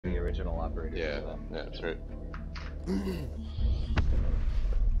original operator. Yeah, yeah, that's right.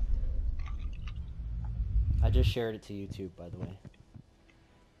 I just shared it to YouTube, by the way.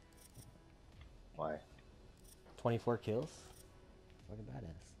 Why? 24 kills? Fucking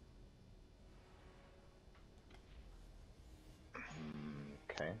badass.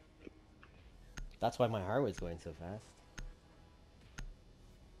 Okay. That's why my heart was going so fast.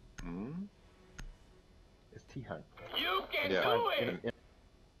 It's T-Hunt. You can Yeah. do it!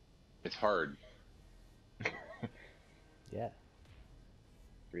 It's hard. Yeah.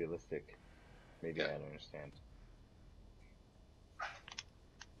 Realistic. Maybe I don't understand.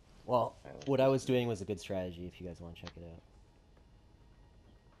 Well, what I was doing was a good strategy if you guys want to check it out.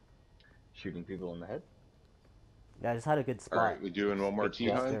 Shooting people in the head? Yeah, I just had a good spot. Alright, we doing one more Good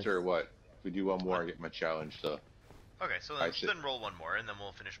T-Hunt upstairs. or what? If we do one more, I get my challenge, so. Okay, so then roll one more, and then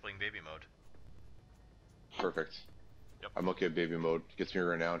we'll finish playing baby mode. Perfect. Yep. I'm okay with baby mode. Gets me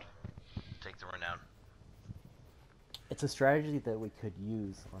renowned. Take the renown. It's a strategy that we could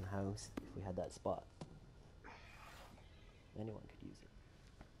use on house if we had that spot. Anyone could use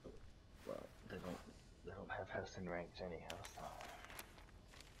it. Well, they don't have house and ranked anyhow, so.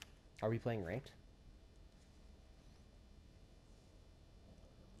 Are we playing ranked?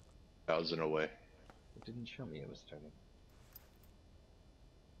 1,000 away. It didn't show me it was starting.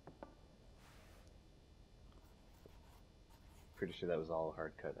 Pretty sure that was all a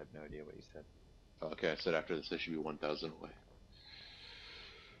hard cut. I have no idea what you said. Okay, I said after this I should be 1,000 away.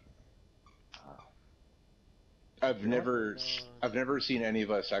 I've never seen any of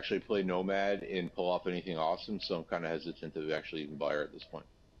us actually play Nomad and pull off anything awesome, so I'm kind of hesitant to actually even buy her at this point.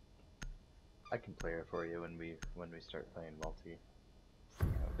 I can play her for you when we start playing multi.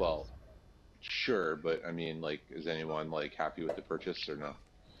 Well, sure, but I mean, like, is anyone like happy with the purchase or no?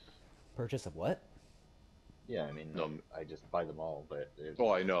 Purchase of what? Yeah, I mean, No. I just buy them all, but Oh,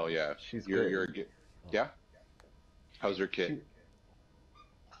 I know, yeah. She's you're good. yeah. How's her kit?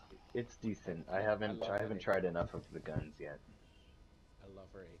 It's decent. I haven't tried enough of the guns yet. I love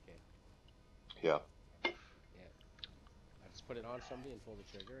her AK. Yeah. Yeah. I just put it on somebody and pull the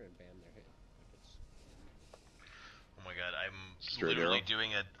trigger and bam, they're hit. Like it's... Oh my god, I'm Straight literally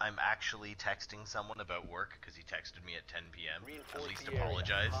arrow? I'm actually texting someone about work because he texted me at 10 p.m. At least the area.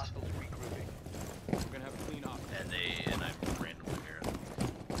 apologized. Hostiles regrouping. We're gonna have a clean off. And I'm randomly here.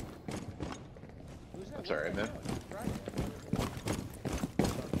 Who's that? That's alright, man.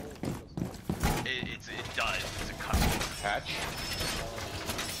 It does. It's a custom. Hatch?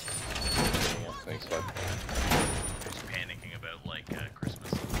 Thanks, bud. Just panicking about like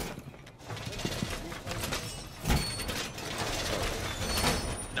Christmas.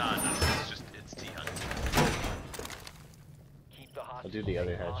 No, it's T-Hunt. Keep the I'll do the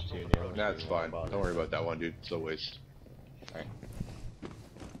other hatch too. That's fine. Don't worry about that one, dude. It's a waste. Alright.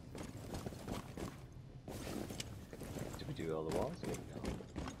 Did we do all the walls? Yeah, no.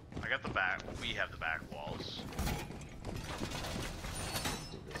 I got the back. We have the back walls.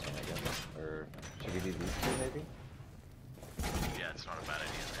 Do this one, I guess. Or should we do these two maybe? Yeah, it's not a bad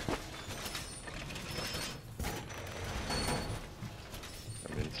idea.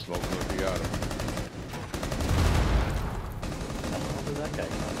 I mean, smoke him if you got him. How did that guy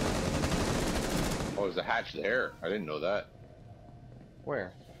come? Oh, there's a hatch there. I didn't know that.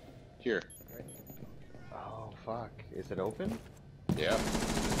 Where? Here. Oh fuck. Is it open? Yeah.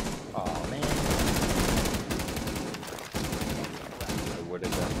 Oh man. I would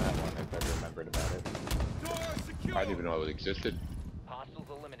have done that one if I remembered about it. I didn't even know it existed. Hostiles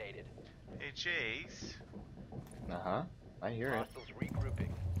eliminated. Hey, Chase. Uh-huh. I hear it. Hostiles regrouping.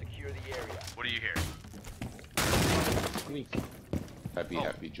 Secure the area. What do you hear? Squeak. Happy, Oh.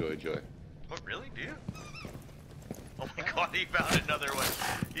 happy, joy, joy. What, really? Do you? Oh my god, he found another one.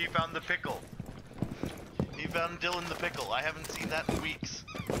 He found the pickle. He found Dylan the pickle. I haven't seen that in weeks.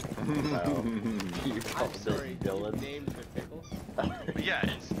 Wow. You I'm called sorry, Dylan. you named the pickle? But yeah,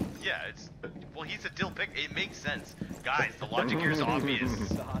 it's well, he's a dill pick. It makes sense. Guys, the logic here is obvious.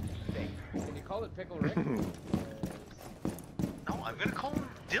 The hostage safe. Can you call it Pickle Rick? No, I'm gonna call him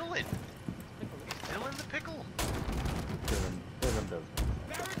Dylan. He's Dylan the pickle. Dylan does.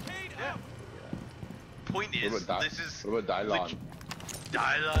 Barricade Yeah. out! Point is, this is What about Dylon?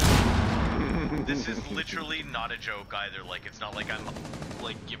 Dylan. This is literally not a joke either. Like, it's not like I'm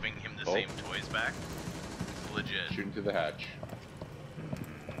like giving him the same toys back. It's legit. Shooting through the hatch.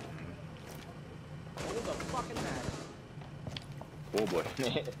 Hold the fucking matter. Oh boy.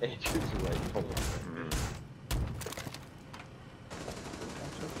 Andrew's right.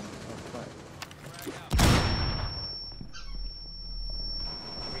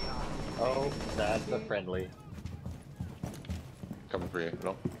 Oh, that's a friendly. Coming for you.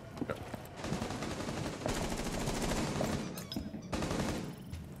 No.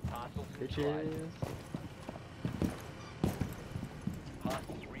 Hostiles Bitches. neutralized.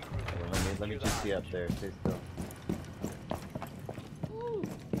 Hostiles regrouping. Let me Secure the just see up hostage. there. Stay still. Ooh.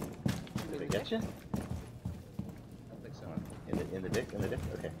 Did they get you? I don't think so. In the dick? In the dick?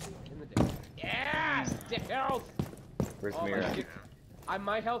 Okay. In the dick. Yes! Dick health! Where's Oh, my Mira? dick.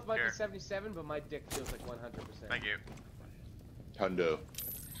 My health might Here. be 77, but my dick feels like 100%. Thank you. Hundo.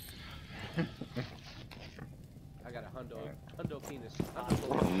 I got a hundo penis.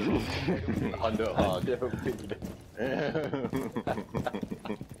 Hundo hog.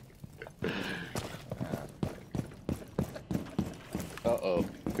 Uh-oh.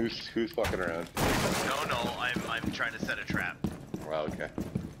 Who's fucking around? No, I'm trying to set a trap. Wow, okay.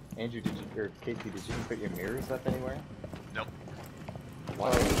 Andrew, or Casey, did you put your mirrors up anywhere? Nope.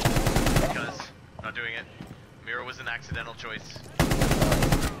 Why? Because not doing it. Mira was an accidental choice.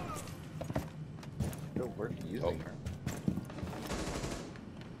 Still worth using her.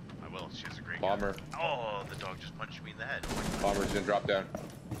 I will. She has a great gun. Bomber. Oh, the dog just punched me in the head. Oh my God. Bomber's gonna drop down.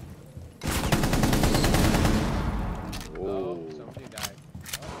 Oh, Oh. somebody died.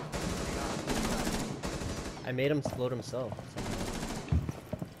 I made him explode himself.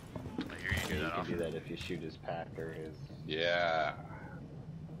 I hear you Yeah, do you that can often. do that if you shoot his pack or his... Yeah.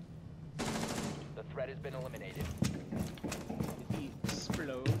 The threat has been eliminated. Did he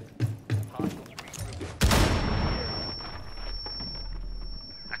explode? Hostiles regrouping.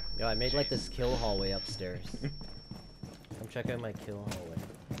 Yo, I made like this kill hallway upstairs. Come check out my kill hallway.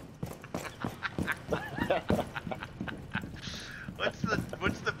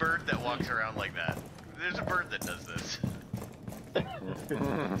 What's the bird that walks around like that? There's a bird that does this. I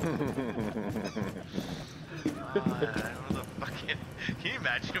don't know the fucking. Can you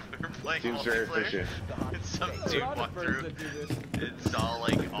imagine if we were playing Seems very multiplayer? efficient. And some There's a dude lot of walked birds through. that do this. It's all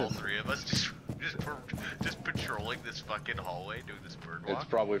like all three of us just patrolling this fucking hallway, doing this bird walk. It's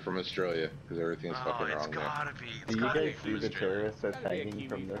probably from Australia, because everything's Oh, fucking it's wrong there. gotta be. It's Do you gotta be guys from see the Australia. terrorist that's Gotta be a hanging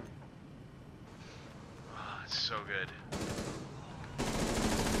from Kiwi. the... Oh, it's so good.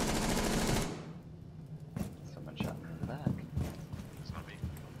 Someone shot me in the back. It's not me.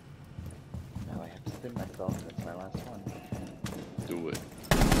 Now I have to spin myself. That's my last one. Do it.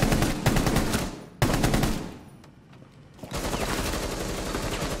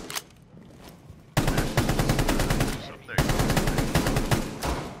 It's up there.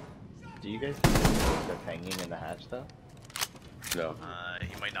 Do you guys see the terrorist that's hanging in the hatch, though? No.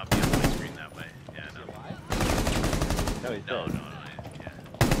 He might not be on my screen that way. Yeah, Is he no. alive? No, he's No, dead.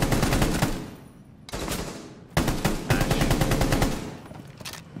 yeah.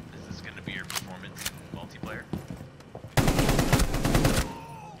 Is this gonna be your performance in multiplayer?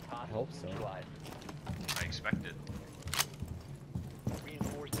 I hope so. Neutralized. I expect it.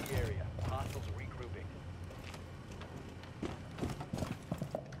 Reinforce the area. Hostiles regrouping.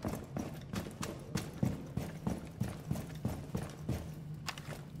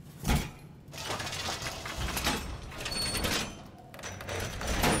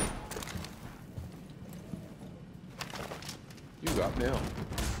 You got mail.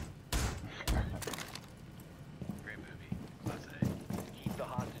 Great movie. Class A. Keep the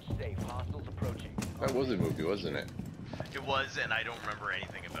hostage safe. Hostiles approaching. That was a movie, wasn't it? It was, and I don't remember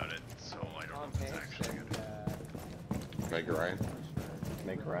anything about it, so I don't know Tom if it's Hanks actually and, good. Meg Ryan.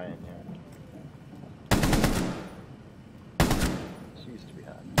 Meg Ryan, yeah. She used to be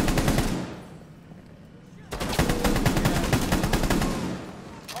hot.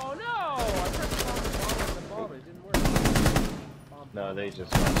 Oh no! I pressed the bomb on the bomb, it didn't work. Bomb, No, bomb, they bomb.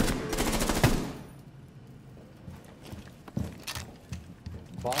 just went through.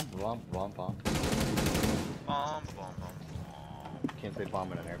 Bomb, bomb, bomb, bomb. Bomb, bomb, bomb. Can't say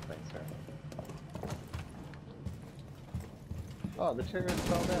bomb in an airplane, sir. Oh, the terrorist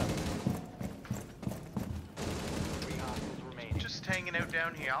fell down. 3 hostiles remaining. Just hanging out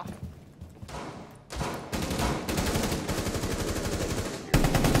down here.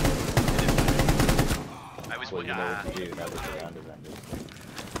 I was Well, you know what to do now that the round is ended.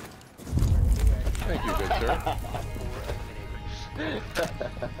 Thank you, good sir. 4 eliminated.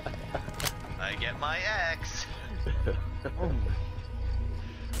 I get my X.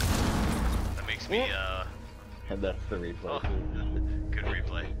 That makes me And that's the replay. oh, good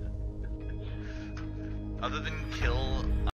replay. Other than kill